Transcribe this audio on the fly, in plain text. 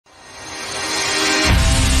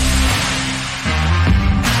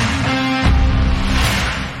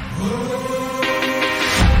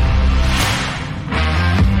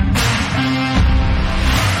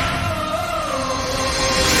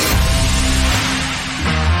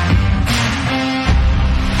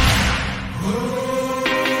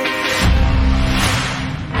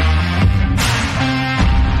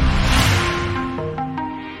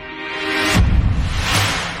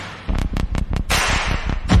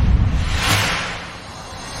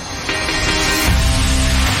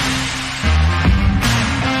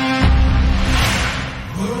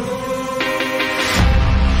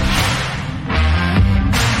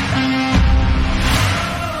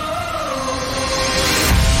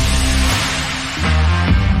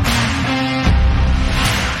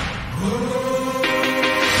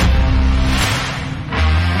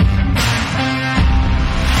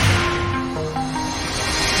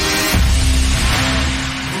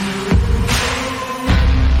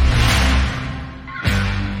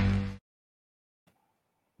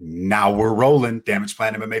Now we're rolling. Damage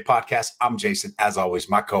Plan MMA podcast. I'm Jason. As always,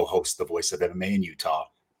 my co-host, the voice of MMA in Utah,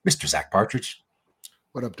 Mr. Zach Partridge.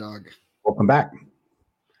 What up, dog? Welcome back.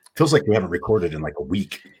 Feels like we haven't recorded in like a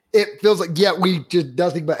week. It feels like, yeah, we did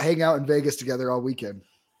nothing but hang out in Vegas together all weekend.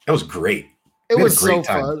 That was great. It was so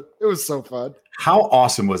fun. It was so fun. How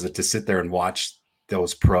awesome was it to sit there and watch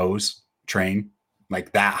those pros train?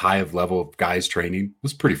 Like that high of level of guys training. It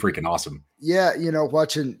was pretty freaking awesome. Yeah,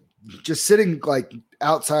 just sitting like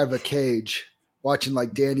outside of a cage, watching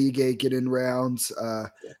like Dan Ige get in rounds,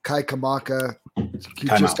 Kai Kamaka, who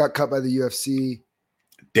just got cut by the UFC.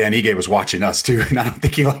 Dan Ige was watching us too, and I don't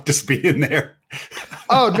think he liked us being there.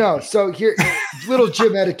 Oh no! So here, little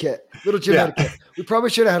gym etiquette. We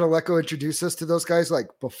probably should have had Aleko introduce us to those guys like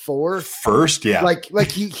before. First, yeah. Like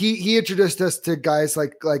he introduced us to guys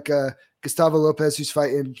like Gustavo Lopez, who's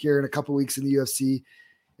fighting here in a couple weeks in the UFC.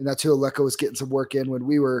 And that's who Aleko was getting some work in when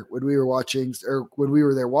we were watching, or when we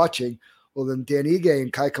were there watching. Well, then Dan Ige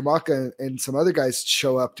and Kai Kamaka and some other guys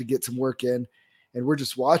show up to get some work in, and we're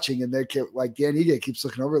just watching. And they kept, like, Dan Ige keeps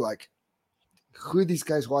looking over like, who are these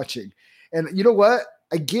guys watching? And you know what?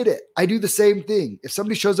 I get it. I do the same thing. If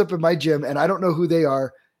somebody shows up in my gym and I don't know who they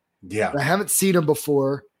are, yeah, I haven't seen them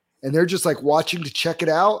before, and they're just like watching to check it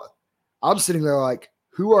out, I'm sitting there like,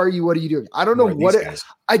 who are you? What are you doing? I don't know what it.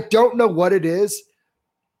 I don't know what it is.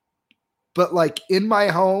 But like in my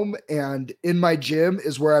home and in my gym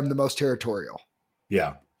is where I'm the most territorial.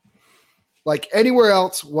 Yeah. Like anywhere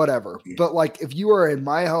else, whatever. But like if you are in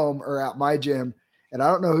my home or at my gym and I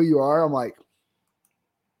don't know who you are, I'm like,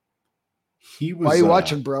 why are you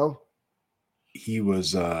watching, bro? He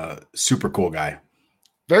was a super cool guy.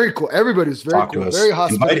 Very cool. Everybody's very cool. Very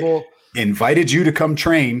hospitable. Invited you to come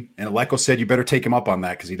train. And Aleko said you better take him up on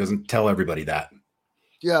that because he doesn't tell everybody that.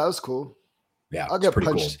 Yeah, that was cool. Yeah, I'll get punched.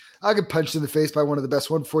 Cool. I'll get punched in the face by one of the best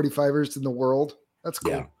 145ers in the world. That's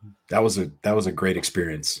cool. Yeah, that was a great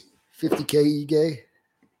experience. 50K Ige.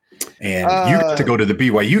 And you got to go to the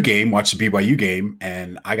BYU game, watch the BYU game,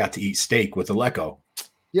 and I got to eat steak with Aleko.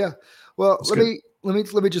 Yeah. Well,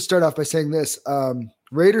 let me just start off by saying this.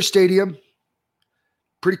 Raider Stadium,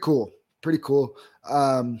 pretty cool. Pretty cool.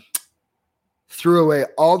 Threw away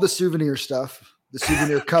all the souvenir stuff. The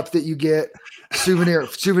souvenir cup that you get,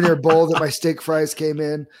 souvenir bowl that my steak fries came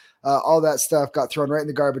in, all that stuff got thrown right in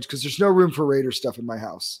the garbage because there's no room for Raider stuff in my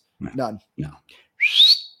house. None. No.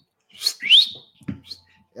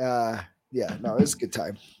 Yeah, no, it was a good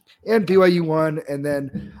time. And BYU won, and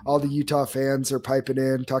then all the Utah fans are piping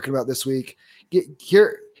in, talking about this week.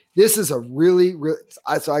 This is a really,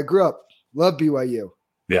 so I grew up, love BYU.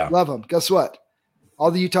 Yeah. Love them. Guess what?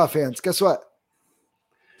 All the Utah fans, guess what?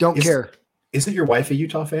 Don't care. Isn't your wife a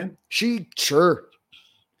Utah fan? Sure.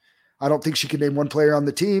 I don't think she could name one player on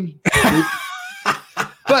the team.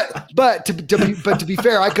 but to be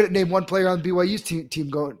fair, I couldn't name one player on BYU's team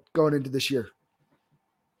going into this year.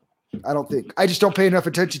 I don't think. I just don't pay enough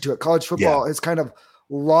attention to it. College football has kind of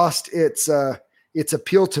lost its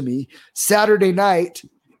appeal to me. Saturday night,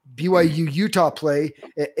 BYU Utah play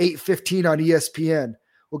at 8:15 on ESPN.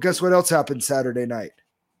 Well, guess what else happened Saturday night?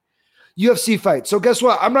 UFC fight. So guess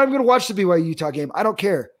what? I'm not even going to watch the BYU Utah game. I don't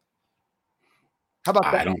care. How about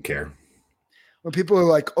that? I don't care. When people are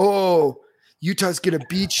like, oh, Utah's going to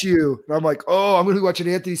beat you. And I'm like, oh, I'm going to be watching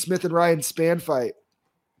Anthony Smith and Ryan Spann fight.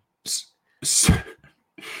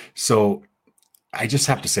 So I just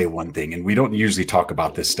have to say one thing, and we don't usually talk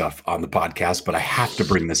about this stuff on the podcast, but I have to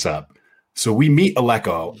bring this up. So we meet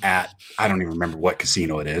Aleko at, I don't even remember what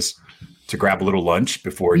casino it is, to grab a little lunch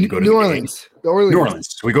before you go to New Orleans. New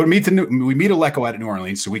Orleans. So we go to meet Aleko at New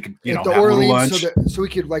Orleans so we could, have a little lunch. So we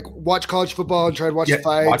could like watch college football and try to watch the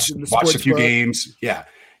fights. Watch a few games. Yeah.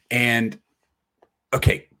 And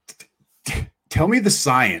okay, tell me the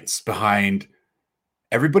science behind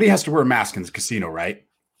everybody has to wear a mask in the casino, right?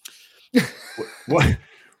 What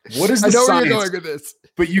is the science? I know where you're going with this.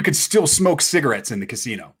 But you could still smoke cigarettes in the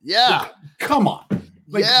casino. Yeah. Come on.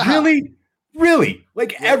 Really?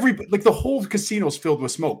 Like everybody, like the whole casino's filled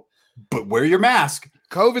with smoke. But wear your mask.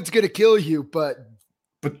 COVID's gonna kill you, but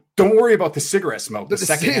don't worry about the cigarette smoke. The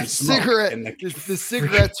secondhand smoke. The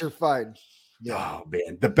cigarettes are fine. Yeah. Oh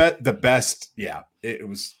man, the best. Yeah, it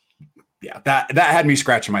was. Yeah, that had me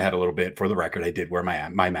scratching my head a little bit. For the record, I did wear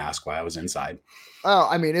my mask while I was inside. Oh,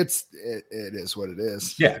 I mean, it is what it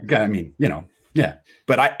is. Yeah, I mean, yeah.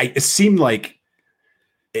 But it seemed like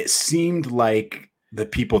the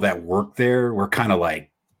people that work there were kind of like,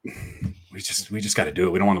 we just got to do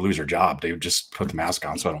it. We don't want to lose our job. They would just put the mask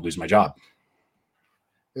on so I don't lose my job.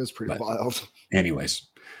 It was pretty wild. Anyways.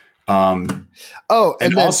 And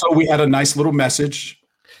also we had a nice little message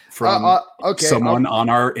from okay, someone on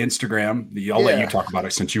our Instagram. I'll let Yeah. you talk about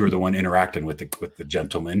it since you were the one interacting with the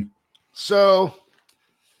gentleman. So,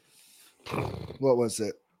 what was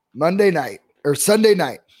it? Monday night or Sunday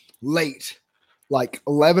night, late, like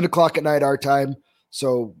 11 o'clock at night, our time.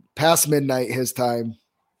 So past midnight, his time.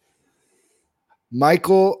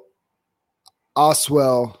 Michael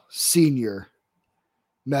Oswell Sr.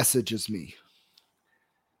 messages me.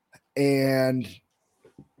 And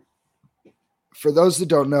for those that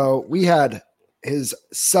don't know, we had his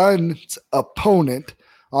son's opponent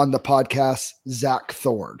on the podcast, Zach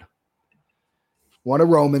Thorne. One of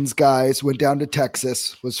Roman's guys went down to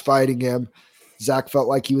Texas, was fighting him. Zach felt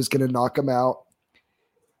like he was going to knock him out.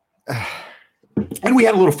 And we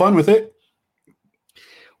had a little fun with it.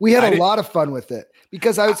 We had a lot of fun with it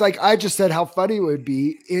because I was like, I just said how funny it would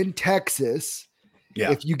be in Texas.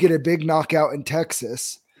 Yeah. If you get a big knockout in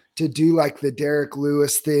Texas to do like the Derek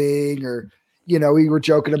Lewis thing, or, you know, we were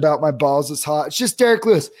joking about my balls is hot. It's just Derek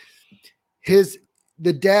Lewis.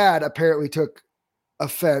 The dad apparently took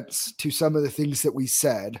offense to some of the things that we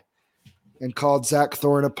said and called Zach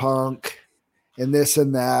Thorne a punk and this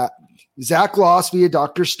and that. Zach lost via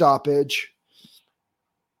doctor stoppage,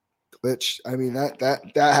 which, I mean,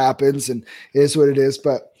 that happens and is what it is.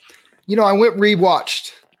 But, you know, I went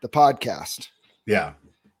rewatched the podcast. Yeah.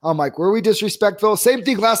 I'm like, were we disrespectful? Same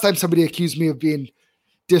thing last time somebody accused me of being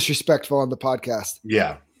disrespectful on the podcast.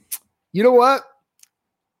 Yeah. You know what?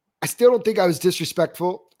 I still don't think I was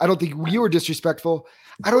disrespectful. I don't think you were disrespectful.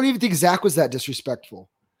 I don't even think Zach was that disrespectful.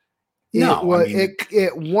 No, It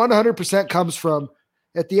 100% comes from,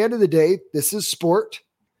 at the end of the day, this is sport.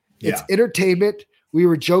 It's entertainment. We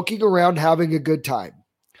were joking around, having a good time.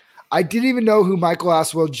 I didn't even know who Michael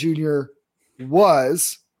Oswell Jr.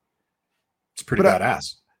 was. It's pretty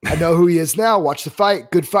badass. I know who he is now. Watch the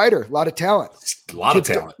fight. Good fighter. A lot of talent.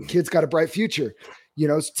 Kid's got a bright future. You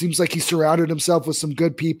know, it seems like he surrounded himself with some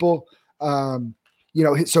good people. You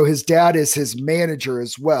know, so his dad is his manager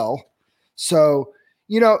as well. So,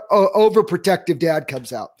 you know, overprotective dad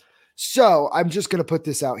comes out. So I'm just going to put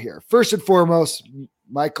this out here. First and foremost,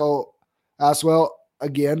 Michael Oswell,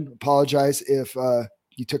 again, apologize if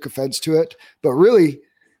you took offense to it. But really,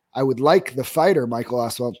 I would like the fighter, Michael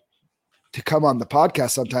Oswell, to come on the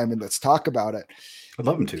podcast sometime and let's talk about it. I'd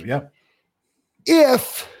love him to, yeah.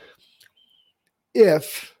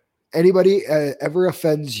 If anybody ever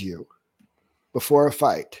offends you before a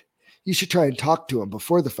fight, you should try and talk to him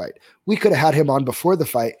before the fight. We could have had him on before the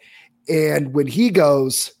fight. And when he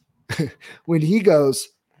goes,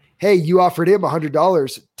 hey, you offered him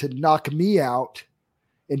 $100 to knock me out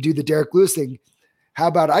and do the Derek Lewis thing. How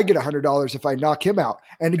about I get $100 if I knock him out?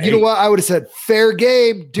 And you know what? I would have said, fair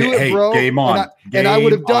game, do it, bro. Game on. And I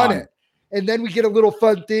would have done it. And then we get a little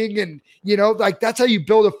fun thing. And, you know, like that's how you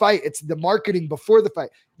build a fight. It's the marketing before the fight.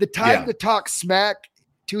 The time to talk smack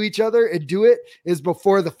to each other and do it is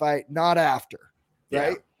before the fight, not after.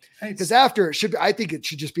 Right. Because after I think it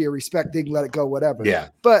should just be a respect thing. Let it go, whatever. Yeah.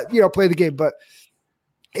 But, you know, play the game. But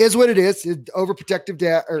is what it is. Overprotective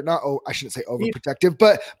dad, or not. Oh, I shouldn't say overprotective,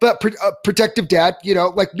 but protective dad. You know,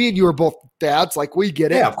 like me and you are both dads. Like we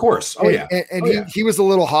get it. Yeah, of course. Oh yeah. And he was a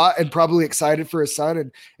little hot and probably excited for his son,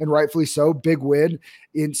 and rightfully so. Big win.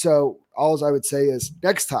 And so all I would say is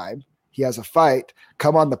next time he has a fight,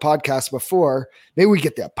 come on the podcast before. Maybe we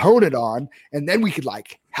get the opponent on, and then we could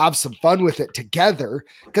like have some fun with it together.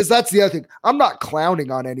 Because that's the other thing. I'm not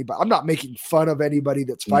clowning on anybody. I'm not making fun of anybody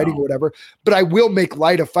that's fighting or whatever. But I will make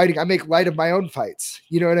light of fighting. I make light of my own fights.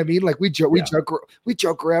 You know what I mean? Like we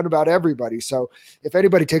joke around about everybody. So if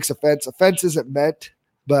anybody takes offense isn't meant,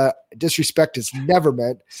 but disrespect is never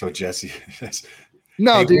meant. So Jesse.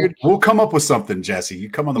 No, hey, dude. We'll come up with something, Jesse. You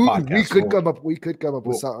come on the podcast. We could come up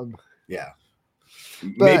with something. Yeah.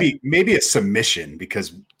 But maybe a submission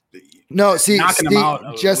because knocking them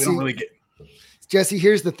out, Jesse, we don't really get. Jesse,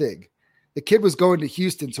 here's the thing. The kid was going to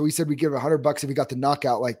Houston, so he said we give him $100 if he got the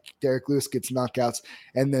knockout, like Derek Lewis gets knockouts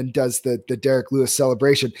and then does the Derek Lewis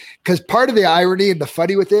celebration. Because part of the irony and the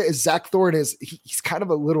funny with it is Zach Thorne he's kind of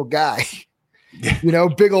a little guy. You know,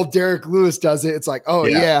 big old Derek Lewis does it. It's like, oh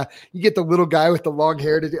yeah, you get the little guy with the long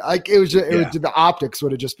hair to do. Like it was the optics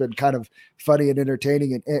would have just been kind of funny and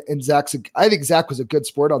entertaining. And I think Zach was a good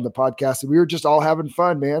sport on the podcast, and we were just all having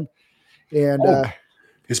fun, man. And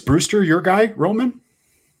is Brewster your guy, Roman?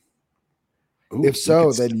 Ooh, if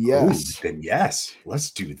so, then yes. Then yes,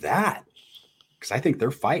 let's do that. Because I think they're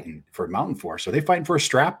fighting for Mountain Force. Are they fighting for a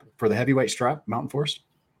strap, for the heavyweight strap, Mountain Force?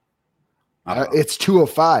 It's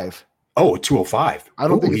 205. Oh, 205. I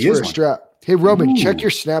don't think it's for a strap. Hey, Roman, check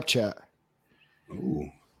your Snapchat. Ooh.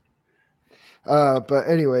 But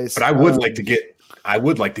anyways. But I would like to get I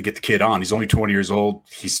would like to get the kid on. He's only 20 years old.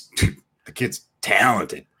 The kid's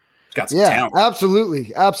talented. He's got some talent.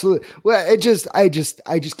 Absolutely. Absolutely. Well, I just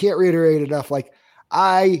can't reiterate enough. Like,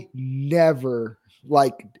 I never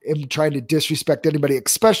am trying to disrespect anybody,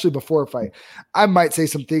 especially before a fight. I might say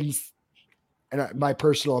some things, and my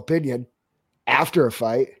personal opinion, after a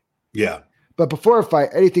fight. Yeah. But before a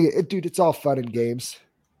fight, dude, it's all fun and games.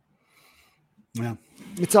 Yeah.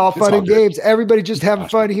 It's all fun and games. Everybody just having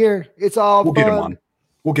fun here. It's all We'll fun. get him on.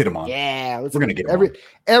 We'll get him on. Yeah. We're going to get him on.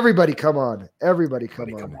 Everybody come on. Everybody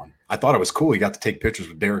come on. I thought it was cool. He got to take pictures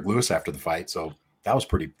with Derek Lewis after the fight. So that was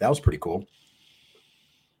pretty cool.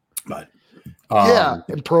 But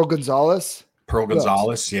and Pearl Gonzalez.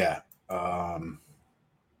 Yeah.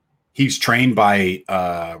 He's trained by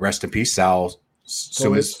rest in peace, Sal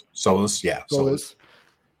Solis. Yeah. Solis.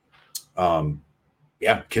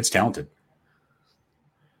 Yeah, kid's talented.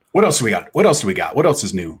 What else do we got? What else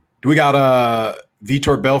is new? Do we got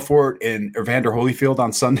Vitor Belfort and Evander Holyfield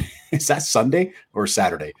on Sunday? Is that Sunday or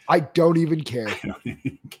Saturday? I don't even care. I don't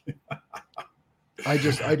even care.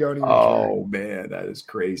 Oh man, that is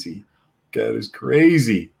crazy.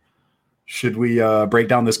 Should we break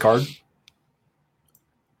down this card?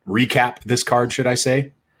 Recap this card, should I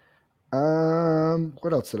say?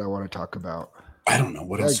 What else did I want to talk about? I don't know.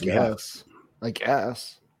 What else do we have? I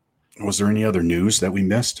guess. Was there any other news that we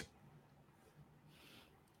missed?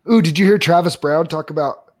 Ooh, did you hear Travis Brown talk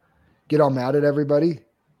about get all mad at everybody?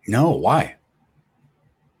 No, why?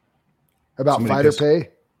 About fighter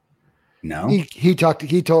pay? No. He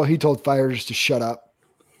told fighters to shut up.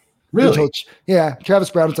 Really? Travis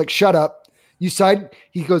Brown was like, shut up. You signed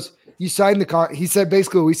he said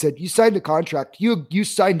basically we said, you signed a contract. You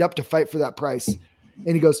signed up to fight for that price.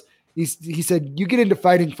 And he goes, he said, you get into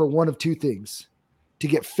fighting for one of two things, to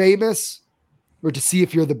get famous or to see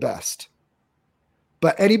if you're the best.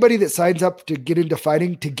 But anybody that signs up to get into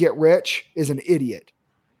fighting to get rich is an idiot,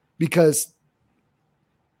 because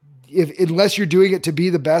unless you're doing it to be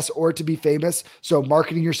the best or to be famous, so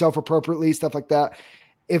marketing yourself appropriately, stuff like that.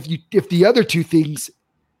 If the other two things,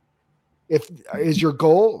 is your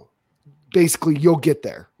goal, basically you'll get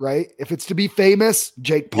there, right? If it's to be famous,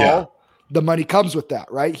 Jake Paul, the money comes with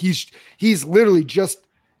that, right? He's literally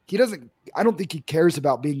I don't think he cares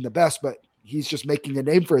about being the best, but he's just making a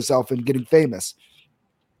name for himself and getting famous.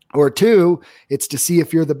 Or two, it's to see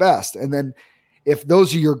if you're the best. And then if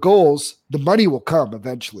those are your goals, the money will come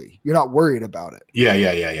eventually. You're not worried about it.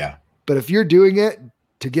 Yeah. But if you're doing it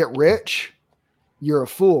to get rich, you're a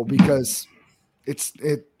fool, because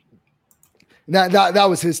that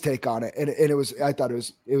was his take on it. And I thought it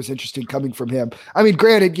was interesting coming from him. I mean,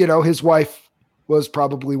 granted, his wife was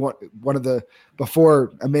probably one of the,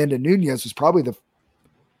 before Amanda Nunes, was probably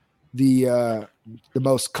the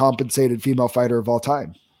most compensated female fighter of all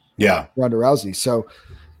time. Yeah. Ronda Rousey. So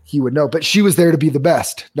he would know, but she was there to be the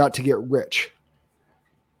best, not to get rich.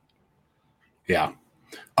 Yeah.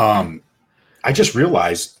 I just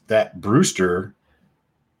realized that Brewster,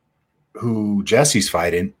 who Jesse's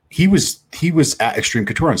fighting, he was at Extreme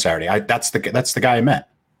Couture on Saturday. That's the guy I met.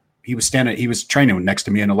 He was training next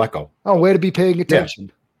to me in Aleko. Oh, way to be paying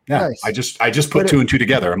attention. Yeah. Nice. I just put two and two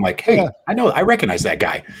together. I'm like, hey, I recognize that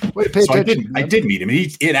guy. Way to pay attention. I did meet him. He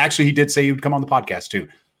did say he would come on the podcast too.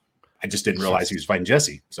 I just didn't realize he was fighting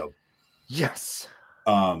Jesse. So yes.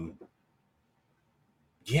 Yeah,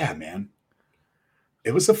 man.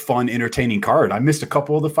 It was a fun, entertaining card. I missed a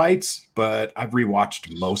couple of the fights, but I've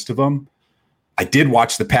rewatched most of them. I did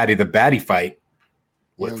watch the Patty the Batty fight.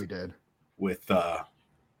 We did. With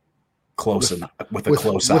close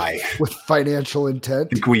eye. With financial intent.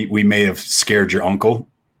 I think we may have scared your uncle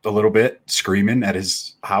a little bit, screaming at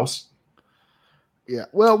his house. Yeah.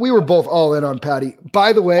 Well, we were both all in on Patty.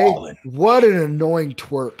 By the way, what an annoying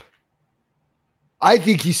twerp. I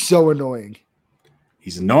think he's so annoying.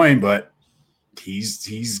 He's annoying, but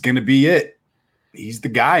he's going to be it. He's the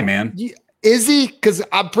guy, man. Is he? Because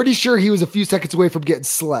I'm pretty sure he was a few seconds away from getting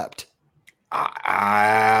slept.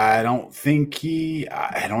 I don't think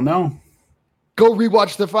I don't know. Go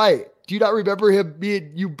rewatch the fight. Do you not remember me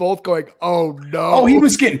and you both going, oh no? Oh, he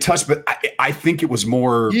was getting touched, but I think it was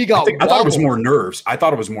more. I thought it was more nerves.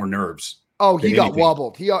 Oh, he got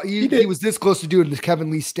wobbled. He was this close to doing the Kevin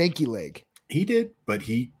Lee stanky leg. He did, but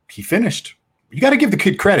he finished. You got to give the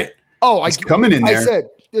kid credit. Oh, he's coming in there. I said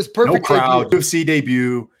this perfect no crowd, UFC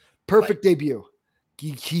debut. Perfect debut.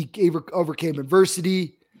 He overcame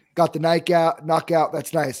adversity, got the knockout.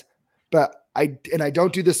 That's nice. But I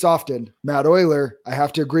don't do this often. Matt Euler, I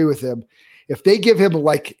have to agree with him. If they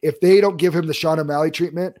don't give him the Sean O'Malley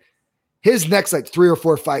treatment, his next 3 or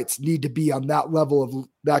 4 fights need to be on that level of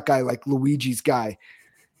that guy, like Luigi's guy.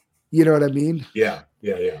 You know what I mean? Yeah.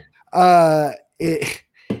 Yeah.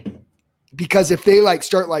 Because if they like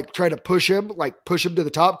start like trying to push him to the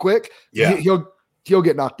top quick, Yeah. he'll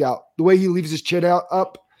get knocked out. The way he leaves his chin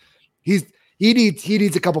up, he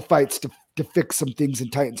needs a couple fights to fix some things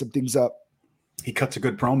and tighten some things up. He cuts a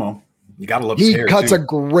good promo. You gotta love his hair. He cuts too. a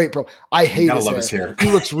great promo. I hate his hair.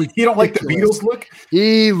 He looks ridiculous. You don't like the Beatles look?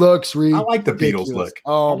 He looks ridiculous. I like the Beatles look.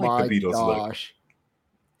 Oh like my the Beatles gosh.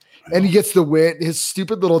 Look. And he gets the win. His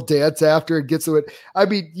stupid little dance after and gets the win. I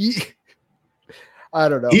mean, I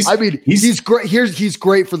don't know. He's great. He's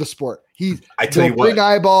great for the sport. He'll bring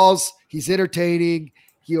eyeballs. He's entertaining.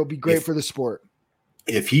 He'll be great for the sport.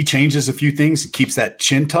 If he changes a few things and keeps that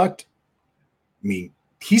chin tucked, I mean,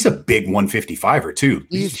 he's a big 155er too.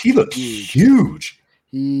 He looks huge.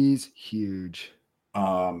 He's huge.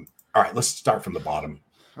 All right, let's start from the bottom.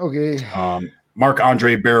 Okay.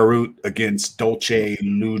 Marc-Andre Barrett against Dolce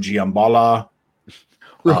Lugiambala.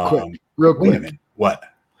 Real quick. Wait a minute. What?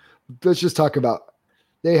 Let's just talk about.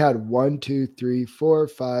 They had 1, 2, 3, 4,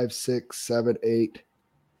 5, 6, 7, 8,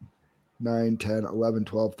 9, 10, 11,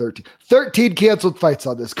 12, 13. 13 canceled fights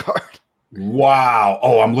on this card. Wow.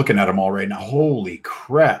 Oh, I'm looking at them all right now. Holy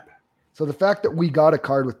crap. So the fact that we got a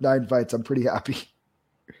card with 9 fights, I'm pretty happy.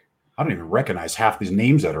 I don't even recognize half these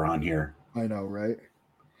names that are on here. I know, right?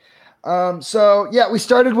 So yeah, we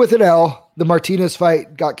started with an L. The Martinez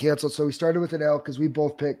fight got canceled, so we started with an L because we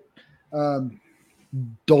both picked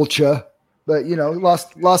Dolce, but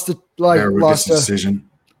lost a decision.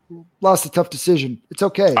 Lost a tough decision. It's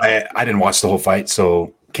okay. I didn't watch the whole fight,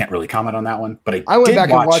 so can't really comment on that one. But I went back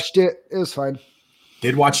and watched it. It was fine.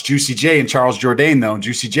 Did watch Juicy J and Charles Jourdain though.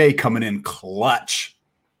 Juicy J coming in clutch.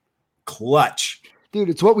 Dude,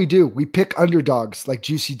 it's what we do. We pick underdogs like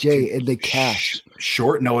Juicy J and they cash.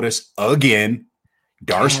 Short notice again.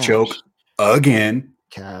 Darce choke again.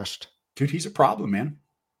 Cashed. Dude, he's a problem, man.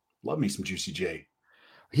 Love me some Juicy J.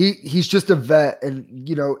 He's just a vet. And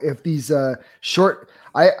if these what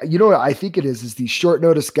I think it is these short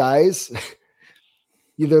notice guys,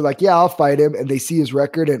 either like, yeah, I'll fight him, and they see his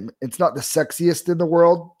record and it's not the sexiest in the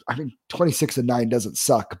world. I mean, 26-9 doesn't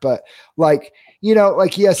suck, but like he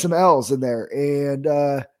has some L's in there and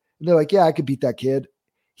they're like, yeah, I could beat that kid.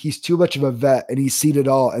 He's too much of a vet and he's seen it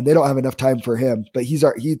all and they don't have enough time for him, but he's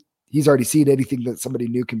already seen anything that somebody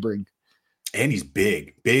new can bring. And he's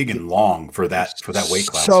big and long for that weight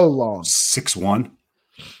class. So long. 6'1".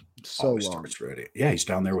 So long. Ready. Yeah, he's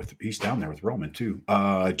down there with Roman too.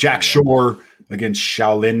 Jack Shore against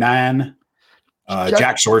Shaolin.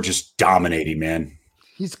 Jack Shore just dominating, man.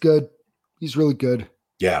 He's good. He's really good.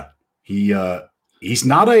 Yeah. He's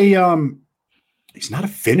not a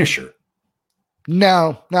finisher.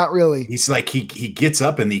 No, not really. He's like he gets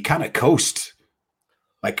up and he kind of coasts.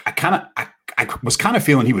 Like I was kind of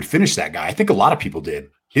feeling he would finish that guy. I think a lot of people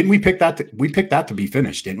did. Didn't we pick that? We picked that to be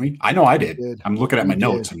finished, didn't we? I know I did. I'm looking at my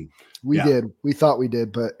notes and we did. We thought we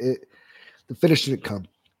did, but the finish didn't come.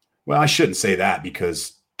 Well, I shouldn't say that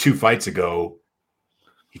because 2 fights ago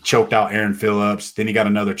he choked out Aaron Phillips. Then he got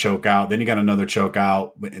another choke out. Then he got another choke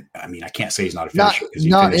out. I mean, I can't say he's not a finisher because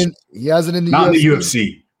he hasn't in the not UFC. In the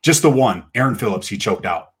UFC. Just the one, Aaron Phillips, he choked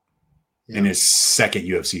out in his second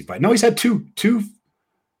UFC fight. No, he's had two.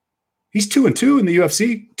 He's 2-2 in the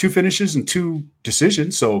UFC, 2 finishes and 2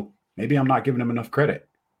 decisions. So maybe I'm not giving him enough credit.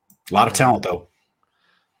 A lot of talent though.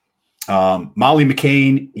 Molly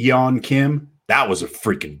McCain, Yeon Kim, that was a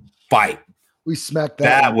freaking fight. We smacked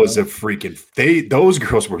that. That was a freaking. Those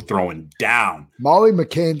girls were throwing down. Molly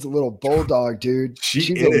McCain's a little bulldog, dude. She's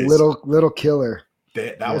a little killer.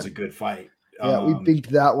 That was a good fight. Yeah, we binked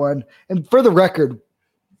that one. And for the record,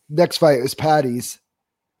 next fight was Patty's.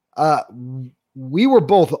 We were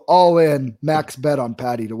both all in max bet on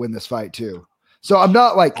Patty to win this fight too. So I'm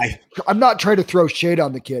not trying to throw shade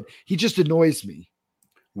on the kid. He just annoys me.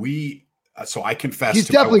 So I confess. He's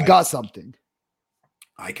definitely got something.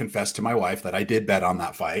 I confessed to my wife that I did bet on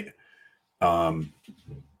that fight. And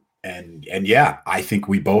yeah, I think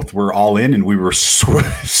we both were all in and we were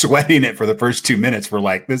sweating it for the first 2 minutes. We're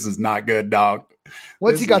like, this is not good, dog.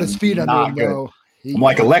 Once he got his feet under him, though. I'm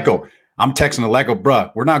like, Aleko. I'm texting Aleko,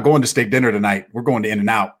 bruh, we're not going to steak dinner tonight. We're going to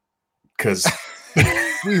In-N-Out because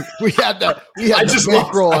we had I just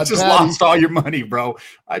lost all your money, bro.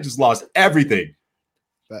 I just lost everything.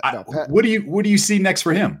 What do you see next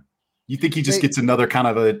for him? You think he just gets another kind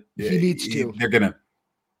of a? He needs to. They're gonna.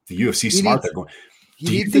 The UFC smart. They're going. He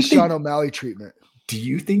needs the Sean O'Malley treatment. Do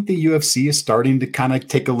you think the UFC is starting to kind of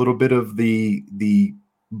take a little bit of the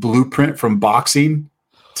blueprint from boxing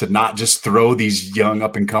to not just throw these young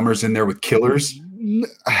up and comers in there with killers?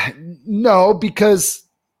 No, because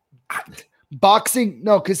Boxing,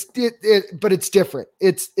 no, because but it's different.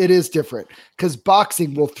 It is different because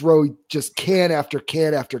boxing will throw just can after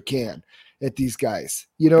can after can at these guys.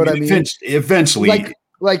 You know what I mean? Eventually,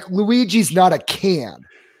 like Luigi's not a can.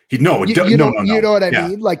 No. You know what I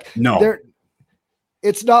mean? Like no,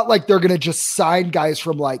 it's not like they're gonna just sign guys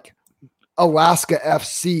from like Alaska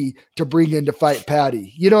FC to bring in to fight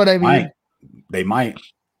Patty. You know what I mean? They might.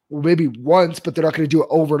 Well, maybe once, but they're not going to do it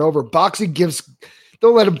over and over. Boxing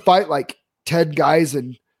they'll let him fight like 10 guys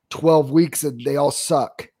in 12 weeks and they all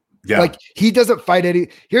suck. Yeah. Like he doesn't fight any.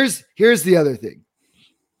 Here's the other thing.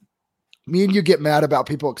 Me and you get mad about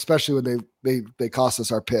people, especially when they cost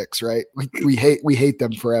us our picks, right? We hate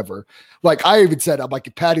them forever. Like I even said, I'm like,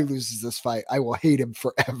 if Patty loses this fight, I will hate him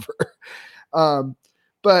forever.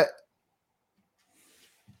 But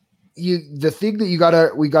the thing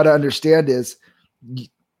that we gotta understand is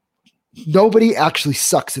nobody actually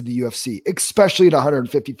sucks in the UFC, especially at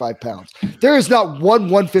 155 pounds. There is not one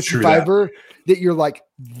 155er that you're like,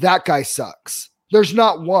 that guy sucks. There's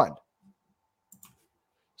not one.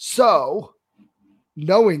 So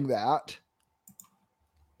knowing that,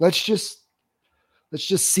 let's just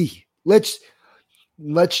see. Let's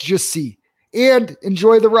just see and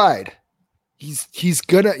enjoy the ride. He's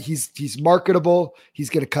marketable. He's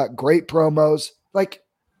gonna cut great promos. Like,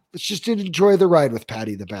 let's just enjoy the ride with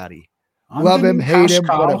Patty the Batty. Love him, hate him,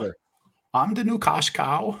 whatever. I'm the new cash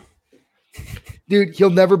cow. Dude,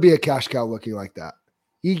 he'll never be a cash cow looking like that.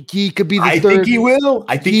 He could be the third. I think he will.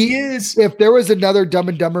 I think he is. If there was another Dumb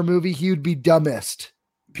and Dumber movie, he would be dumbest.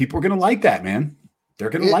 People are gonna like that, man.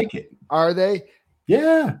 They're gonna like it. Are they?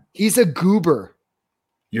 Yeah. He's a goober.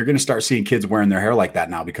 You're going to start seeing kids wearing their hair like that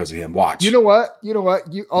now because of him. Watch. You know what?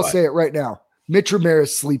 I'll say it right now. Mitch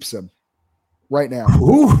Ramirez sleeps him right now.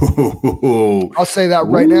 Ooh. I'll say that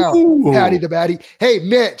right now. Patty the Batty. Hey,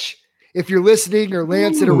 Mitch, if you're listening, or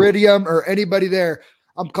Lance at Iridium, or anybody there,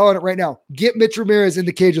 I'm calling it right now. Get Mitch Ramirez in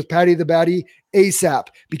the cage with Patty the Batty ASAP,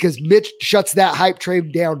 because Mitch shuts that hype train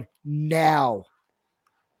down now.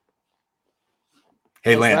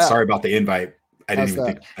 Hey, Lance, sorry about the invite. I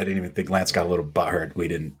didn't even think Lance got a little butthurt. We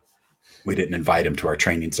didn't invite him to our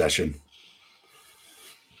training session.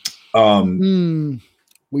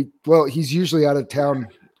 He's usually out of town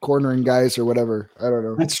cornering guys or whatever. I don't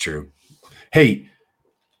know. That's true. Hey,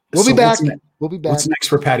 we'll be back. We'll be back. What's next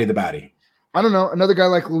for Patty the Batty? I don't know. Another guy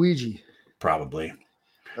like Luigi. Probably.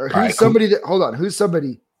 Or who's somebody that? Hold on. Who's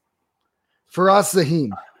somebody? Faraz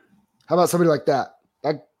Zahim. How about somebody like that?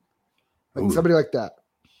 Somebody like that.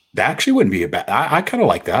 That actually wouldn't be a bad. I kind of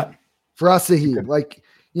like that. Faraz Zahim, like,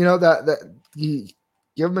 you know, that he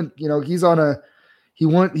give him, he's on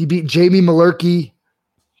he beat Jamie Malarkey.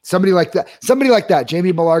 Somebody like that.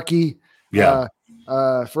 Jamie Malarkey. Yeah.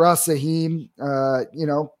 Faraz Zahim.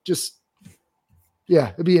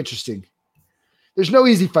 It'd be interesting. There's no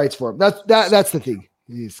easy fights for him. That's the thing.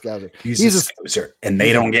 He's a loser, and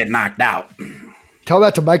they don't get knocked out. Tell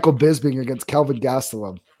that to Michael Bisping against Kelvin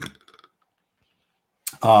Gastelum.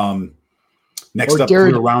 Next up,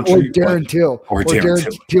 Darren Till. Or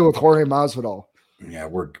Darren Till with Jorge Masvidal. Yeah,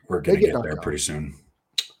 we're gonna get there pretty soon.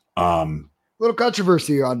 Little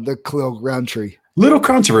controversy on the Khalil Roundtree. Little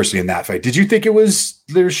controversy in that fight. Did you think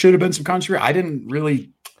there should have been some controversy? I didn't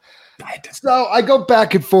really. So I go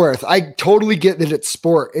back and forth. I totally get that it's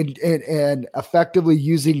sport and effectively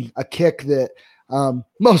using a kick that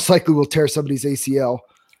most likely will tear somebody's ACL,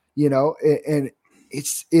 and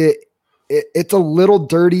it's a little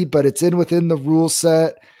dirty, but it's within the rule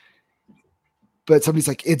set. But somebody's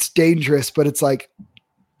like, it's dangerous, but it's like,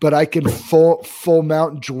 but I can full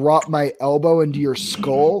mount and drop my elbow into your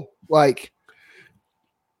skull. Like,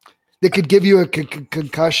 that could give you a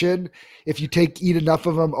concussion if you eat enough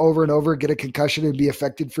of them over and over, get a concussion and be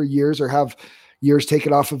affected for years, or have years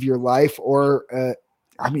taken off of your life. Or,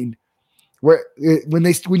 when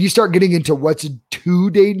you start getting into what's too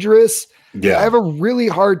dangerous, yeah, I have a really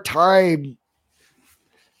hard time.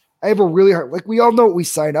 Like, we all know what we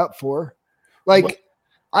sign up for. Like,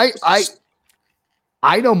 I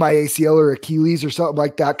know my ACL or Achilles or something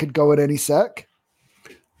like that could go at any sec.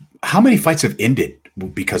 How many fights have ended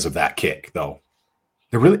because of that kick, though?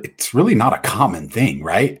 It's really not a common thing,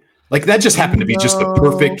 right? Like, that just happened to be just the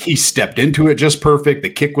perfect. He stepped into it just perfect. The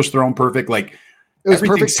kick was thrown perfect. Like, it was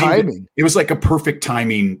perfect timing. It was like a perfect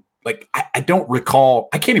timing. Like, I don't recall.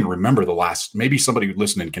 I can't even remember the last. Maybe somebody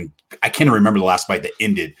listening can. I can't even remember the last fight that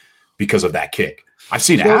ended because of that kick. I've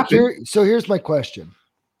seen it happen. So here's my question.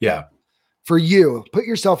 Yeah. For you, put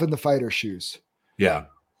yourself in the fighter's shoes. Yeah.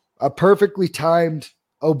 A perfectly timed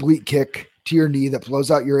oblique kick to your knee that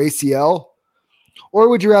blows out your ACL, or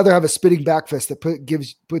would you rather have a spinning back fist that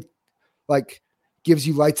gives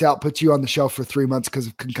you lights out, puts you on the shelf for 3 months because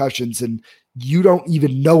of concussions, and you don't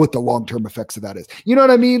even know what the long-term effects of that is. You know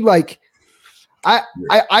what I mean? Like, I'd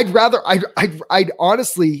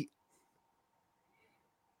honestly,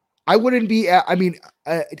 I wouldn't be.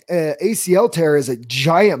 ACL tear is a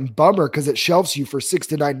giant bummer because it shelves you for 6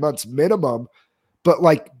 to 9 months minimum. But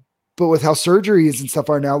with how surgeries and stuff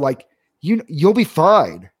are now, like you'll be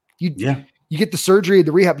fine. You get the surgery and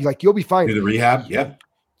the rehab, you'll be fine. Do the rehab, yeah.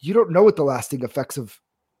 You don't know what the lasting effects of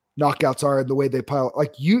knockouts are and the way they pile.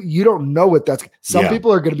 Like you don't know what that's. Some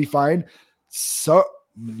people are going to be fine. So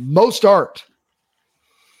most aren't.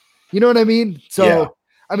 You know what I mean? So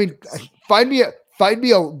I mean, find me a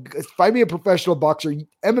professional boxer.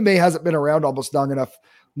 MMA hasn't been around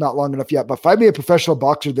not long enough yet, but find me a professional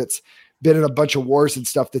boxer that's been in a bunch of wars and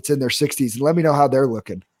stuff that's in their 60s and let me know how they're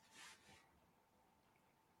looking.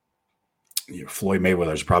 Floyd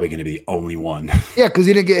Mayweather is probably going to be the only one. Yeah, because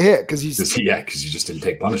he didn't get hit. Because he just didn't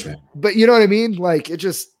take punishment. But you know what I mean? Like it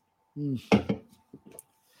just.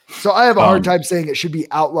 So I have a hard time saying it should be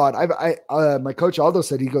outlawed. My coach Aldo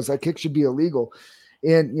said, he goes, that kick should be illegal,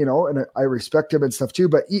 and and I respect him and stuff too.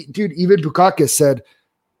 But dude, even Bukakis said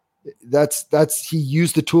that's he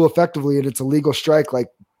used the tool effectively and it's a legal strike. Like,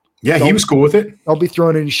 yeah, he was cool with it. Don't be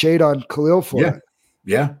throwing any shade on Khalil for it.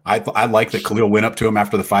 Yeah, I like that Khalil went up to him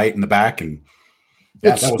after the fight in the back, and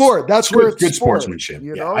it's sport. That's where it's good sportsmanship.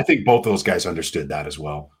 You know? I think both those guys understood that as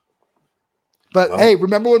well. But hey,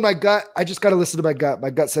 remember when I just got to listen to my gut. My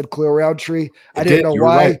gut said Khalil Roundtree. I didn't know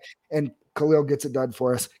why, right. And Khalil gets it done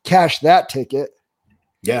for us. Cash that ticket.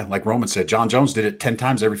 Yeah, like Roman said, John Jones did it 10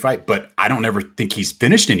 times every fight, but I don't ever think he's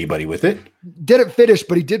finished anybody with it. Didn't finish,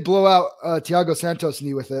 but he did blow out Thiago Santos'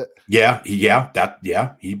 knee with it. Yeah, he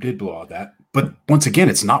did blow out that. But once again,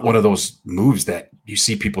 it's not one of those moves that you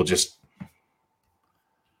see people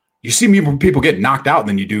people get knocked out, and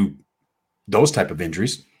then you do those type of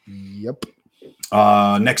injuries. Yep.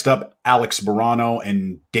 Next up, Alex Barano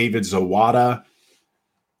and David Zawada.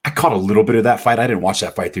 I caught a little bit of that fight. I didn't watch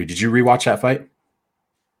that fight through. Did you rewatch that fight?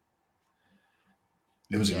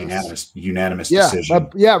 It was a unanimous decision.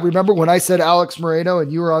 Remember when I said Alex Moreno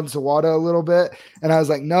and you were on Zawada a little bit, and I was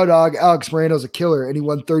like, no, dog, Alex Moreno's a killer, and he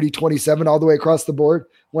won 30-27 all the way across the board,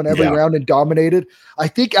 won every round and dominated. I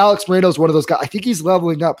think Alex Moreno's one of those guys. I think he's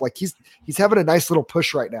leveling up. Like he's having a nice little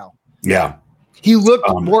push right now. Yeah. He looked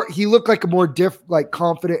like a more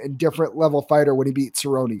confident and different level fighter when he beat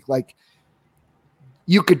Cerrone. Like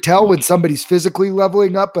you could tell when somebody's physically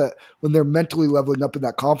leveling up, but when they're mentally leveling up and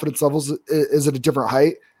that confidence levels is at a different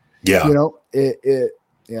height. Yeah.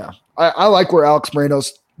 I like where Alex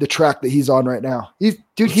Moreno's the track that he's on right now.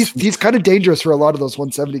 He's kind of dangerous for a lot of those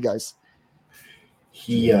 170 guys.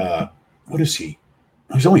 What is he?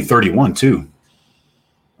 He's only 31 too.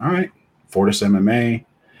 All right. Fortis MMA.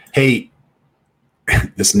 Hey,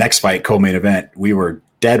 this next fight, co-main event, we were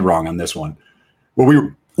dead wrong on this one. Well, we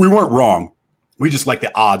weren't wrong. We just like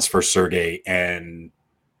the odds for Sergey, and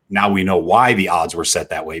now we know why the odds were set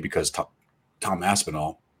that way because Tom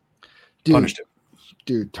Aspinall punished him.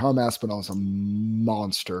 Dude, Tom Aspinall is a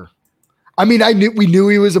monster. I mean, we knew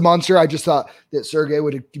he was a monster. I just thought that Sergey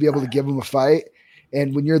would be able to give him a fight,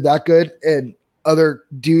 and when you're that good, and other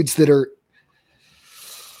dudes that are.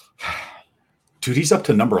 Dude, he's up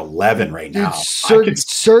to number 11 right now.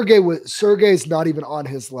 Sergey's not even on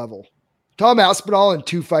his level. Tom Aspinall in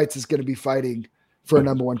 2 fights is going to be fighting for a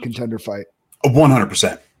number 1 contender fight.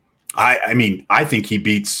 100%. I mean, I think he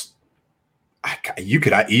beats. You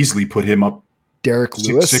could easily put him up. Derek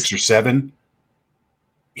Lewis, 6 or 7.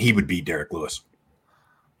 He would beat Derek Lewis.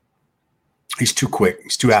 He's too quick.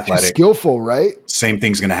 He's too athletic. Too skillful, right? Same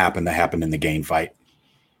thing's going to happen that happened in the Gain fight.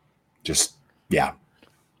 He's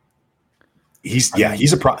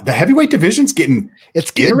the heavyweight division's getting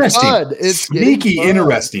interesting. Fun. It's sneaky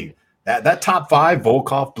interesting. That top 5: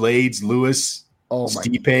 Volkov, Blades, Lewis,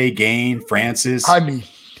 Stipe, Gain, Francis. I mean,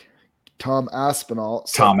 Tom Aspinall.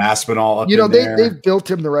 Up there. They've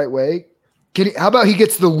built him the right way. How about he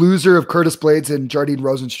gets the loser of Curtis Blades and Jardine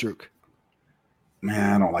Rosenstruck?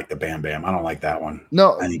 Man, I don't like the Bam Bam. I don't like that one.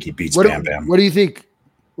 No, I think he beats Bam Bam. What do you think?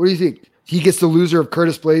 He gets the loser of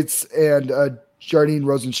Curtis Blades and Jardine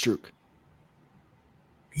Rosenstruck.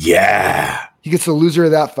 Yeah. He gets the loser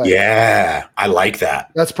of that fight. Yeah. I like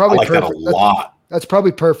that. That's probably perfect. That a lot. That's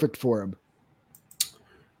probably perfect for him.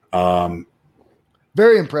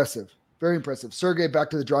 Very impressive. Very impressive. Sergey back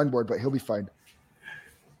to the drawing board, but he'll be fine.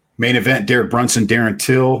 Main event, Derek Brunson, Darren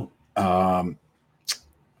Till. I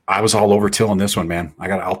was all over Till on this one, man.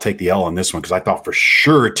 I'll take the L on this one because I thought for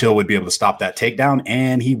sure Till would be able to stop that takedown,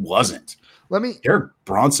 and he wasn't. Derek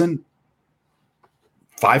Brunson,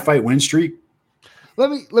 5-fight win streak.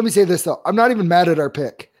 Let me say this though. I'm not even mad at our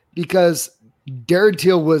pick because Darren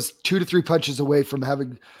Till was 2 to 3 punches away from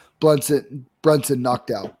having Brunson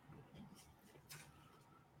knocked out.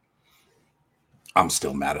 I'm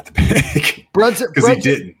still mad at the pick. Brunson he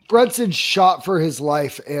didn't. Brunson shot for his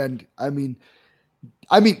life, and I mean,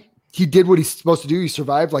 he did what he's supposed to do. He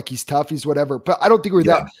survived. Like, he's tough. He's whatever. But I don't think we're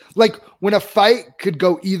that. Like, when a fight could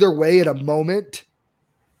go either way at a moment,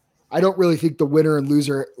 I don't really think the winner and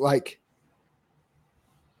loser, like,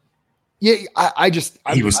 yeah,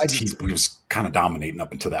 he was kind of dominating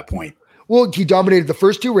up until that point. Well, he dominated the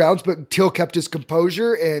first 2 rounds, but Till kept his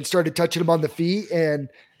composure and started touching him on the feet and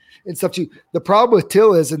stuff too. The problem with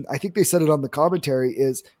Till is, and I think they said it on the commentary,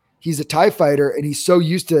 is he's a Thai fighter and he's so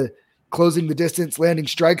used to closing the distance, landing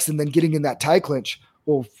strikes, and then getting in that Thai clinch.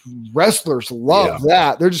 Well, wrestlers love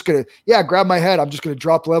that. They're just going to, grab my head. I'm just going to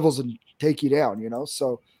drop levels and take you down, you know?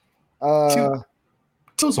 So,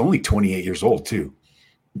 Till's only 28 years old too.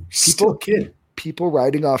 Still a kid. People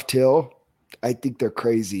riding off Till, I think they're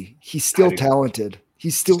crazy. He's still talented.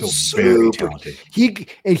 He's still very talented.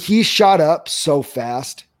 He shot up so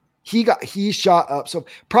fast. He shot up so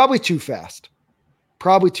probably too fast.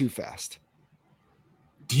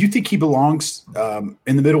 Do you think he belongs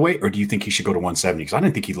in the middleweight, or do you think he should go to 170? Because I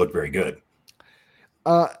didn't think he looked very good.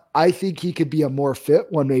 I think he could be a more fit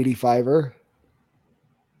 185er.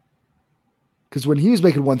 Because when he was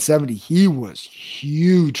making 170, he was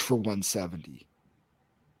huge for 170.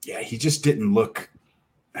 Yeah, he just didn't look.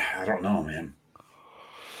 I don't know, man.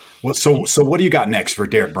 Well, so what do you got next for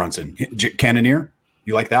Derek Brunson? Cannonier?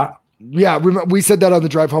 You like that? Yeah, we said that on the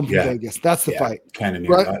drive home from Vegas. That's the fight.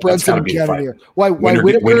 Cannonier. Brunson and Cannonier. Why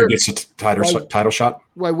Winner gets a title shot?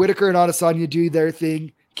 Why Whitaker and Adesanya do their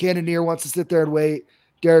thing? Cannonier wants to sit there and wait.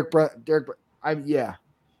 That's the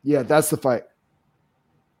fight.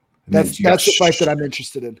 That's the fight that I'm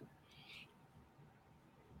interested in.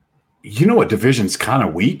 You know what division's kind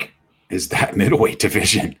of weak is that middleweight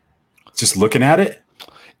division. Just looking at it.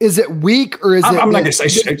 Is it weak or is I'm it? not going to say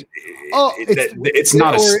it's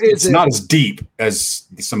not as deep as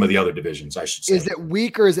some of the other divisions, I should say. Is it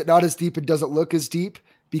weak or is it not as deep and doesn't look as deep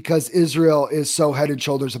because Israel is so head and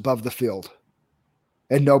shoulders above the field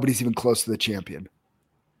and nobody's even close to the champion?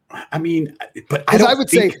 I mean, but I would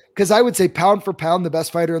say pound for pound, the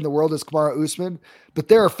best fighter in the world is Kamaru Usman. But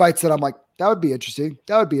there are fights that I'm like, that would be interesting.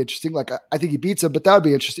 Like, I think he beats him, but that would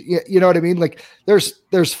be interesting. You know what I mean? Like,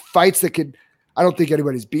 there's fights that could. I don't think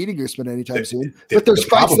anybody's beating Usman anytime soon. But there's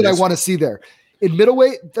fights that I want to see there. In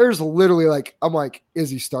middleweight, there's literally I'm like,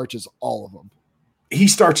 Izzy starches all of them. He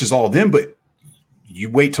starches all of them, but you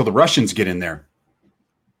wait till the Russians get in there.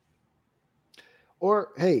 Or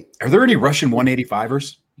hey, are there any Russian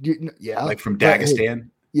 185ers? Yeah, like from Dagestan.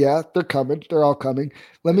 Yeah, they're coming. They're all coming.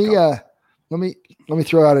 Let me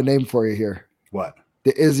throw out a name for you here. What?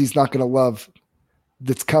 The Izzy's not going to love.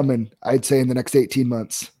 That's coming. I'd say in the next 18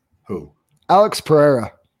 months. Who? Alex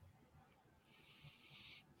Pereira.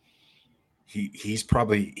 He's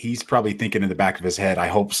probably thinking in the back of his head, I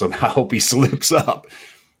hope he slips up.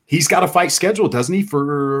 He's got a fight scheduled, doesn't he,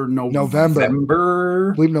 for November?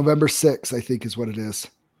 I believe November 6th, I think is what it is.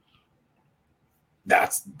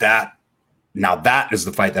 That's that. Now that is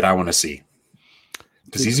the fight that I want to see.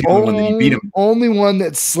 Because he's the only one that he beat him. Only one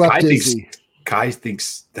that slept Izzy. Kai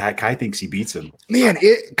thinks he beats him. Man,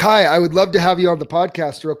 Kai, I would love to have you on the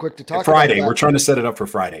podcast real quick to talk Friday. about that. We're trying to set it up for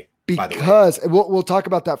Friday. Because we'll talk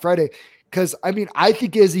about that Friday. Because, I mean, I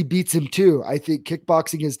think Izzy beats him too. I think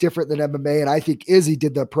kickboxing is different than MMA, and I think Izzy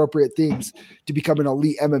did the appropriate things to become an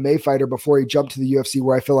elite MMA fighter before he jumped to the UFC,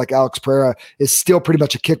 where I feel like Alex Pereira is still pretty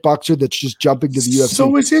much a kickboxer that's just jumping to the UFC.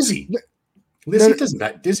 So is Izzy.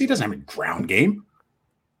 Izzy doesn't have a ground game.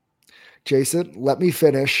 Jason, let me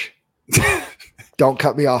finish. Don't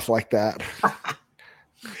cut me off like that.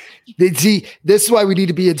 See, this is why we need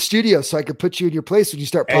to be in studio so I can put you in your place when you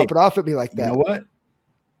start popping off at me like that. You know what? You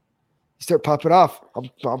start popping off.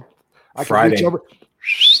 I Friday. Can reach over.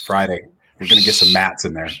 Friday. We're gonna get some mats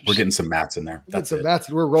in there. We're getting some mats in there. That's some mats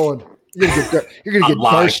and we're rolling. You're gonna get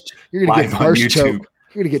Darsh. You're gonna get Darsh choke.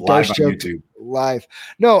 You're gonna get Darsh choke live.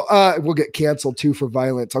 No, we'll get canceled too for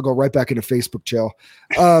violence. I'll go right back into Facebook jail.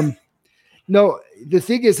 No, the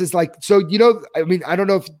thing is like, so, you know, I mean, I don't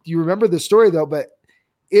know if you remember the story though, but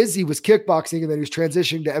Izzy was kickboxing and then he was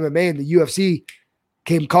transitioning to MMA, and the UFC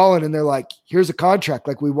came calling and they're like, here's a contract.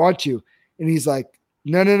 Like, we want you. And he's like,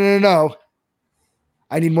 no.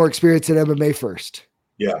 I need more experience in MMA first.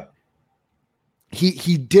 Yeah.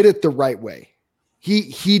 He did it the right way.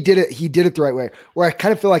 He did it. He did it the right way. Where I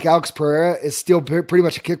kind of feel like Alex Pereira is still pretty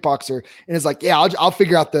much a kickboxer and is like, yeah, I'll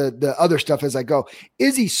figure out the other stuff as I go.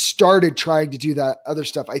 Izzy started trying to do that other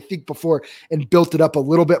stuff, I think, before and built it up a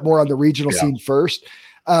little bit more on the regional scene first,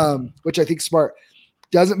 which I think smart.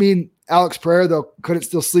 Doesn't mean Alex Pereira though couldn't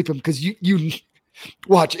still sleep him, because you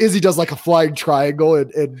watch Izzy does like a flying triangle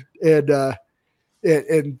and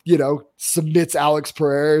submits Alex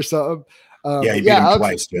Pereira or something. He beat him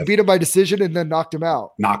twice. Beat him by decision and then knocked him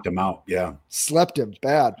out. Yeah. Slept him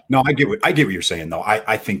bad. No, I get what you're saying though.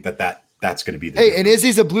 I think that's going to be the difference. And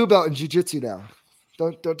Izzy's a blue belt in jiu-jitsu now.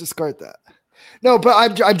 Don't discard that. No,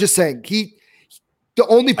 but I'm just saying the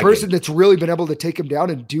only person that's really been able to take him down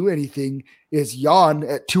and do anything is Jan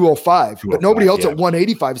at 205, but nobody else at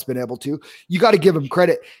 185 has been able to. You got to give him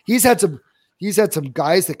credit. He's had some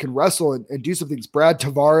guys that can wrestle and do some things. Brad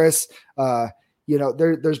Tavares,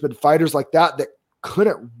 there's been fighters like that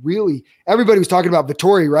couldn't really. Everybody was talking about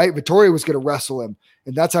Vettori, right? Vettori was going to wrestle him,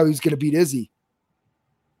 and that's how he's going to beat Izzy.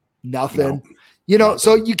 Nothing.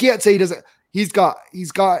 So you can't say he doesn't. Izzy's gotten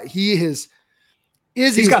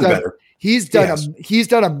better. He's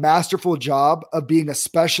done a masterful job of being a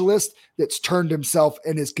specialist that's turned himself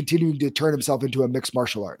and is continuing to turn himself into a mixed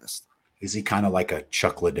martial artist. Is he kind of like a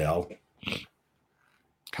Chuck Liddell?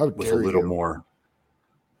 With a little more.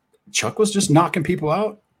 Chuck was just knocking people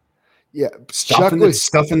out. Yeah. Stuffing the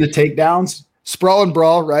takedowns. Sprawl and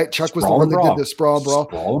brawl, right? Chuck was the one that did the sprawl and brawl.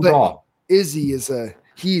 Sprawl and brawl. Izzy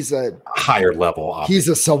he's a higher level. Obviously. He's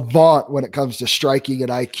a savant when it comes to striking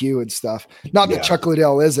and IQ and stuff. Not that Chuck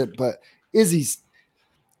Liddell isn't, but Izzy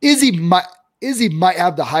might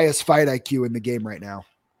have the highest fight IQ in the game right now.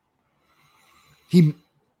 He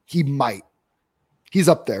might. He's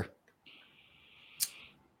up there.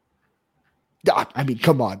 I mean,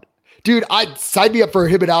 come on, dude. I'd sign me up for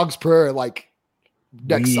him and Alex Pereira like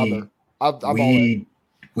next summer. I'm all in.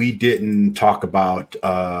 We didn't talk about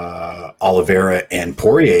Oliveira and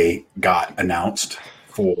Poirier got announced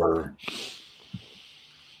for.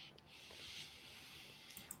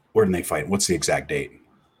 Where did they fight? What's the exact date?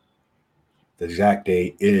 The exact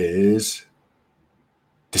date is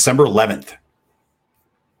December 11th.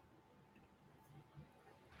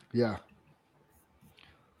 Yeah.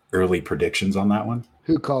 Early predictions on that one?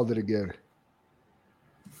 Who called it again?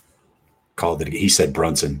 He said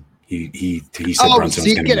Brunson. He said Brunson.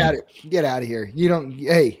 See, get out of here. You don't.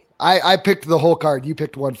 Hey, I picked the whole card. You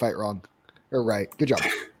picked one fight wrong or right. Good job.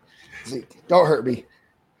 See, don't hurt me.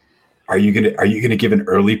 Are you gonna give an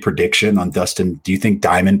early prediction on Dustin? Do you think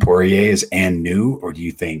Diamond Poirier is and new, or do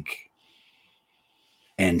you think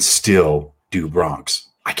and still do Bronx?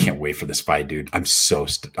 I can't wait for this fight, dude. I'm so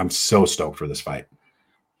stoked for this fight.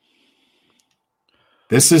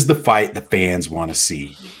 This is the fight the fans want to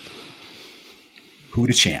see. Who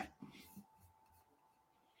to champ?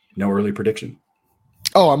 No early prediction?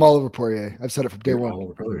 Oh, I'm all over Poirier. I've said it from day one. All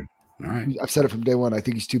over Poirier. All right. I've said it from day one. I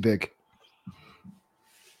think he's too big.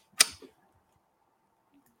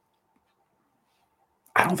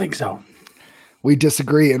 I don't think so. We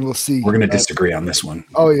disagree, and we'll see. We're going to disagree on this one.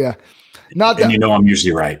 Oh, yeah. Not that. And I'm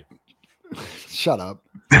usually right. Shut up.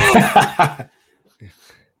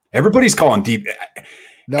 Everybody's calling deep.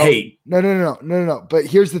 No, hey, no. But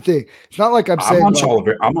here's the thing. It's not like I'm saying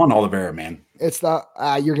I'm on Oliveira, man. It's not.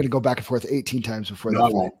 You're going to go back and forth 18 times before that.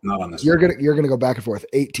 No, not on this. You're going to go back and forth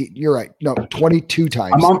 18. You're right. No, 22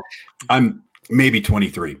 times. I'm maybe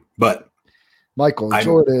 23, but Michael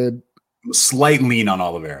Jordan. Slight lean on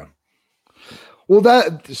Oliveira. Well,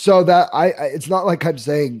 it's not like I'm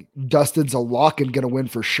saying Dustin's a lock and going to win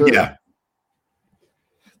for sure. Yeah.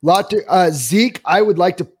 Zeke, I would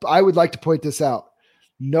like to point this out.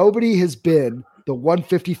 Nobody has been the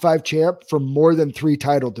 155 champ for more than 3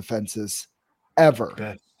 title defenses ever.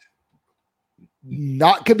 Okay.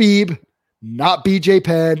 Not Khabib, not BJ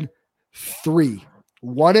Penn. 3.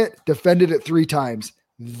 Won it, defended it 3 times.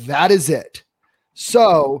 That is it.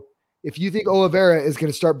 So if you think Oliveira is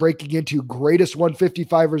going to start breaking into greatest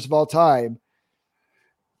 155ers of all time,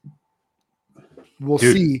 we'll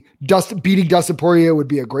see. Beating Dustin Poirier would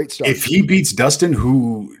be a great start. If he beats Dustin,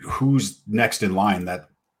 who's next in line?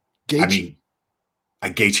 Gaethje?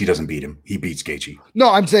 Gaethje doesn't beat him. He beats Gaethje. No,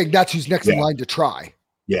 I'm saying that's who's next in line to try.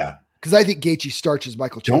 Yeah. Because I think Gaethje starches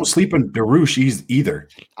Michael Chandler. Don't sleep on Dariush either.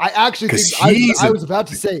 I actually think I was about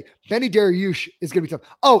to say Benny Dariush is going to be tough.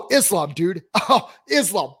 Oh, Islam, dude. Oh,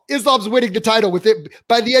 Islam. Islam's winning the title with it.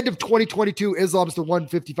 By the end of 2022, Islam's the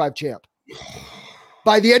 155 champ.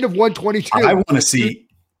 By the end of 122, I want to see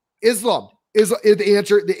Islam. Is the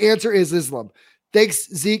answer? The answer is Islam. Thanks,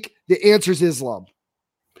 Zeke. The answer is Islam.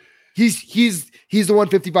 He's the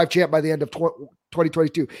 155 champ by the end of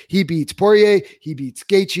 2022. He beats Poirier. He beats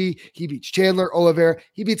Gaethje. He beats Chandler, Oliveira.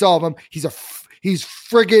 He beats all of them. He's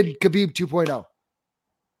friggin' Khabib 2.0.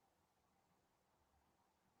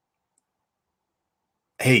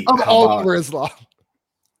 Hey, I'm all over Islam.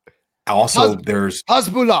 Also, there's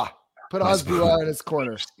Hasbullah. Put Hasbullah in his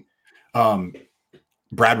corner.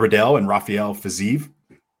 Brad Riddell and Rafael Fiziev.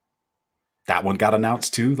 That one got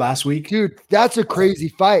announced too last week. Dude, that's a crazy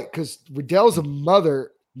fight because Riddell's a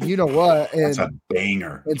mother. You know what? And that's a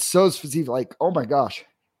banger. And so's Fiziev. Like, oh my gosh.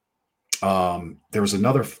 There was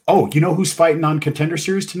another. Oh, you know who's fighting on Contender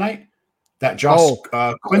Series tonight? That Josh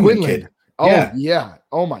Quinlan kid. Oh yeah.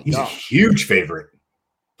 Oh my god. He's a huge favorite.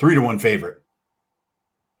 3-1 favorite.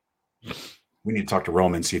 We need to talk to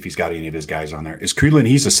Roman, see if he's got any of his guys on there. Is Quinlan?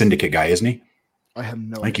 He's a syndicate guy, isn't he? I have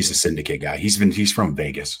no. I think he's a syndicate guy. He's from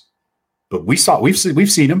Vegas, but we've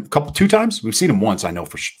seen him 2 times. We've seen him once. I know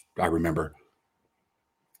for sure. I remember.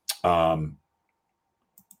 Yeah,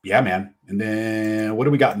 man. And then what do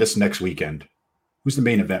we got this next weekend? Who's the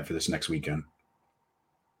main event for this next weekend?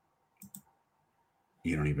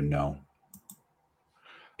 You don't even know.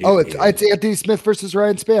 It's Anthony Smith versus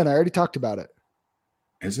Ryan Spann. I already talked about it.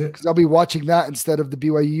 Is it? Because I'll be watching that instead of the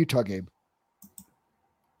BYU Utah game.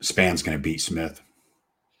 Spann's going to beat Smith.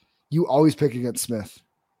 You always pick against Smith.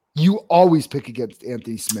 You always pick against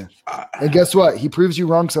Anthony Smith. And guess what? He proves you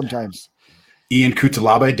wrong sometimes. Ian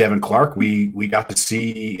Cutelaba, Devin Clark. We got to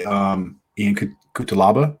see Ian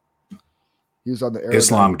Cutelaba. He was on the air.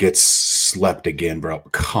 Islam gets slept again, bro.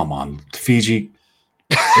 Come on. Fiji.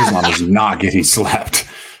 Islam is not getting slept.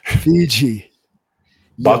 Fiji.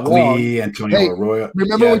 Buckley, Antonio Arroyo.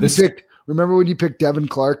 Remember when you picked Devin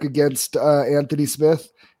Clark against Anthony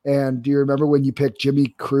Smith? And do you remember when you picked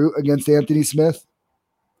Jimmy Crute against Anthony Smith?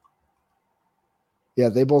 Yeah,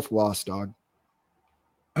 they both lost, dog.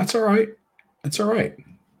 That's all right. That's all right.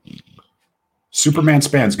 Superman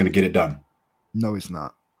Spann's going to get it done. No, he's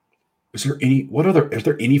not. Is there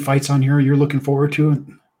any fights on here you're looking forward to?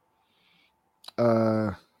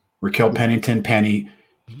 Raquel Pennington, Penny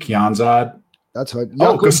Kianzad. That's what.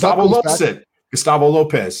 Gustavo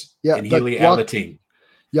Lopez. Yeah, and Healy Alateen.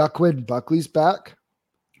 Yaquin Buckley's back.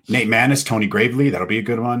 Nate Maness, Tony Gravely. That'll be a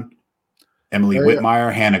good one. Emily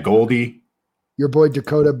Whitmire, Hannah Goldie. Your boy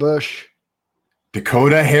Dakota Bush.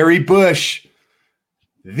 Dakota Harry Bush.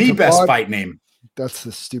 The best fight name. That's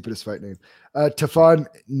the stupidest fight name. Tafon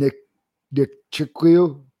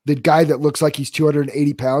Nikchukwu, the guy that looks like he's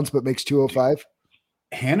 280 pounds but makes 205.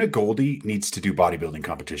 Hannah Goldie needs to do bodybuilding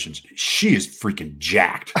competitions. She is freaking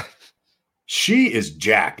jacked. She is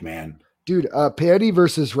jacked, man. Dude, Patty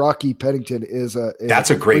versus Rocky Pennington that's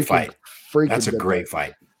a great fight. That's a great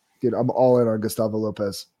fight. Dude, I'm all in on Gustavo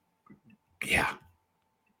Lopez. Yeah.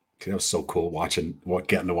 That was so cool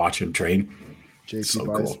getting to watch him train. JP so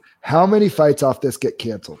Buys. cool. How many fights off this get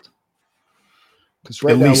canceled? Because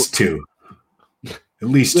at least 2. At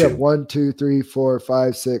least 2. 1, 2, 3, 4,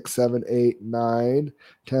 5, 6, 7, 8, 9,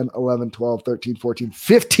 10, 11, 12, 13, 14,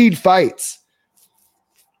 15 fights.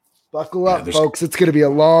 Buckle up, folks. It's going to be a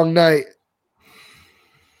long night.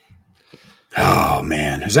 Oh,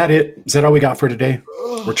 man. Is that it? Is that all we got for today?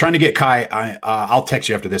 We're trying to get Kai. I'll text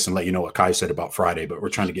you after this and let you know what Kai said about Friday, but we're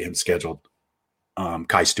trying to get him scheduled.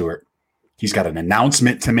 Kai Stewart. He's got an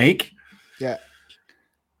announcement to make. Yeah.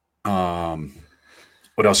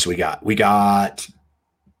 What else do we got? We got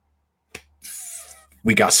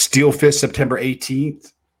Steel Fist September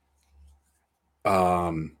 18th.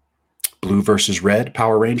 Blue versus Red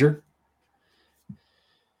Power Ranger.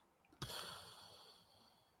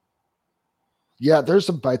 Yeah, there's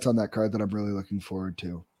some fights on that card that I'm really looking forward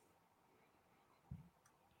to.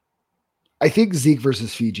 I think Zeke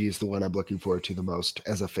versus Fiji is the one I'm looking forward to the most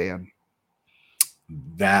as a fan.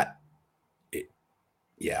 That's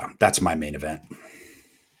my main event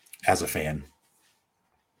as a fan.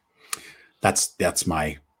 That's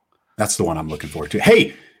the one I'm looking forward to.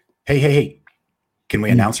 Hey. Can we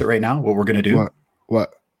announce it right now? What we're going to do?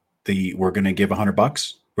 What? We're going to give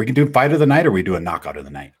 $100. We can do fight of the night, or we do a knockout of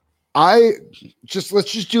the night. Let's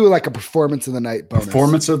just do like a performance of the night bonus.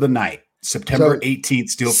 Performance of the night. September 18th,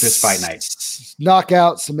 Steel Fist Fight Night.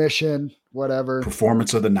 Knockout, submission, whatever.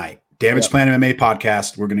 Performance of the night. Damage Plan MMA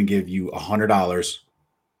podcast. We're going to give you $100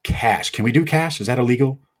 cash. Can we do cash? Is that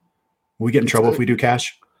illegal? Will we get in trouble if we do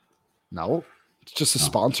cash? No, it's just a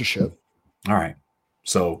sponsorship. All right.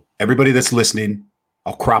 So everybody that's listening,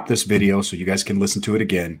 I'll crop this video so you guys can listen to it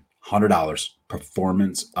again. $100.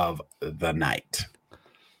 Performance of the night.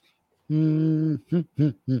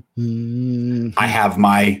 I have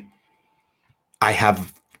my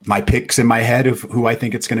picks in my head of who I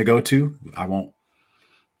think it's going to go to. I won't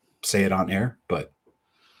say it on air, but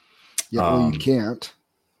yeah, well, you can't.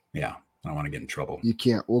 Yeah, I don't want to get in trouble. You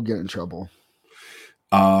can't. We'll get in trouble.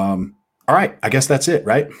 All right, I guess that's it,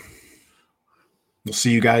 right? We'll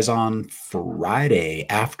see you guys on Friday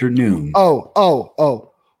afternoon. Oh.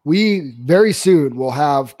 We very soon will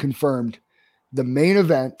have confirmed the main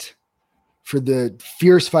event for the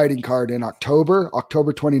Fierce Fighting card in October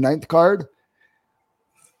 29th card.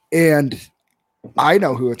 And I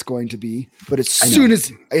know who it's going to be, but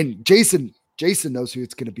and Jason knows who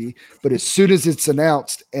it's going to be, but as soon as it's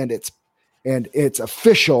announced and it's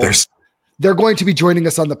official, they're going to be joining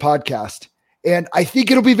us on the podcast. And I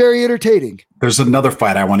think it'll be very entertaining. There's another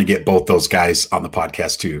fight I want to get both those guys on the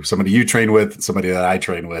podcast too. Somebody you train with, somebody that I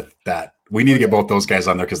train with. That we need to get both those guys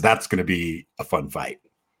on there because that's going to be a fun fight.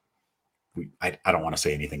 I don't want to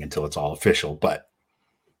say anything until it's all official, but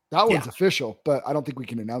that one's official. But I don't think we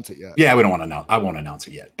can announce it yet. Yeah, we don't want to announce. I won't announce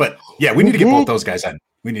it yet. But yeah, we need to get both those guys in.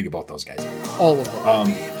 We need to get both those guys in. All of them. All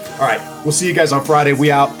right, we'll see you guys on Friday.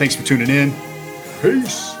 We out. Thanks for tuning in.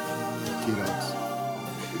 Peace.